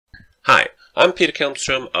Hi, I'm Peter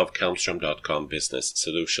Kalmstrom of kalmstrom.com Business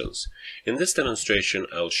Solutions. In this demonstration,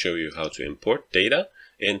 I'll show you how to import data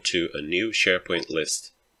into a new SharePoint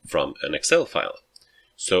list from an Excel file.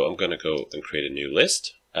 So I'm going to go and create a new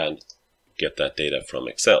list and get that data from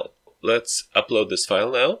Excel. Let's upload this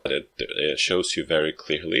file now. It shows you very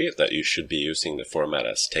clearly that you should be using the format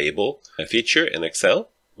as table feature in Excel,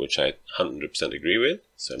 which I 100% agree with.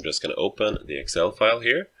 So I'm just going to open the Excel file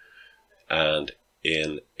here, and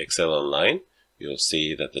in Excel Online, you'll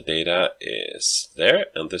see that the data is there,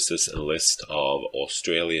 and this is a list of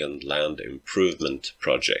Australian land improvement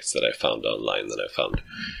projects that I found online that I found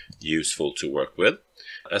useful to work with.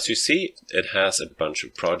 As you see, it has a bunch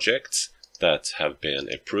of projects that have been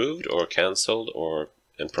approved or cancelled or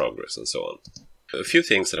in progress and so on. A few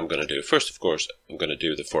things that I'm going to do. First, of course, I'm going to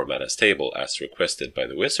do the format as table as requested by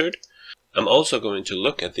the wizard. I'm also going to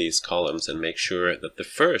look at these columns and make sure that the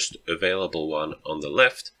first available one on the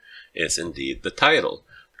left is indeed the title.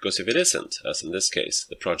 Because if it isn't, as in this case,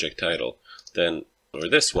 the project title, then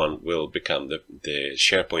this one will become the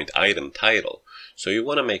SharePoint item title. So you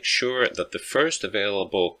want to make sure that the first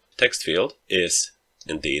available text field is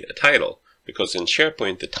indeed a title. Because in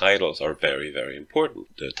SharePoint, the titles are very, very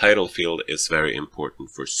important. The title field is very important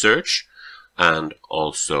for search, and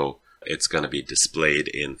also it's going to be displayed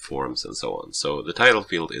in forms and so on. So the title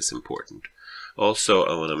field is important. Also,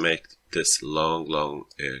 I want to make this long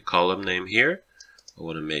column name here. I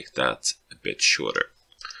want to make that a bit shorter.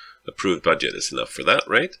 Approved budget is enough for that,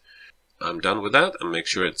 right? I'm done with that and make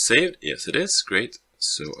sure it's saved. Yes, it is. Great.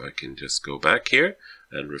 So I can just go back here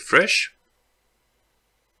and refresh.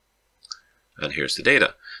 And here's the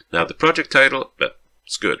data. Now the project title,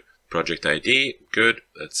 that's good. Project ID, good.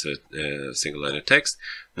 That's a single line of text.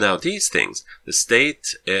 Now these things, the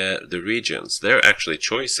state, the regions, they're actually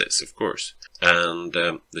choices, of course. And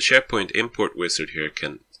the SharePoint import wizard here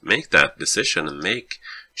can make that decision and make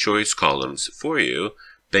choice columns for you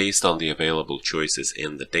based on the available choices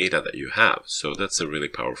in the data that you have. So that's a really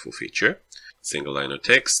powerful feature. Single line of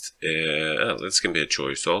text, this can be a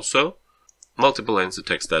choice also. Multiple lines of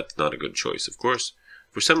text, that's not a good choice, of course.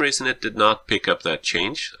 For some reason, it did not pick up that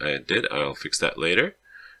change. I did. I'll fix that later.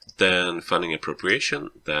 Then funding appropriation,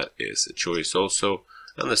 that is a choice also.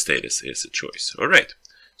 And the status is a choice. All right.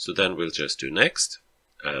 So then we'll just do next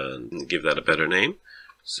and give that a better name.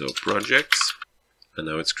 So projects. And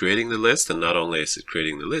now it's creating the list. And not only is it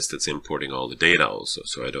creating the list, it's importing all the data also.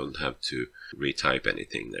 So I don't have to retype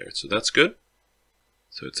anything there. So that's good.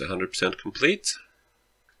 So it's 100% complete.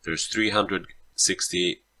 There's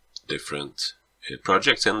 360 different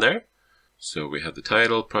projects in there. So we have the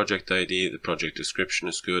title, project ID, the project description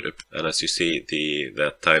is good, and as you see,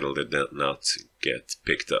 that title did not get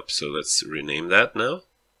picked up. So let's rename that now.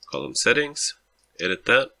 Column settings, edit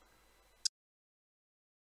that.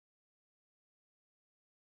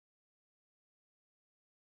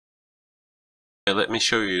 And let me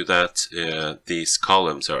show you that these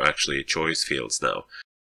columns are actually choice fields now.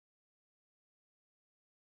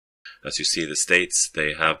 As you see, the states,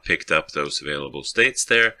 they have picked up those available states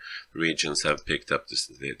there. Regions have picked up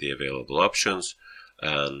the available options,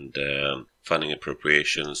 and funding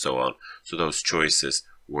appropriation and so on. So those choices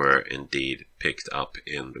were indeed picked up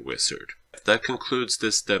in the wizard. That concludes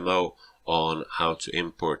this demo on how to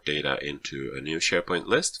import data into a new SharePoint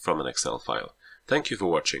list from an Excel file. Thank you for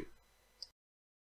watching.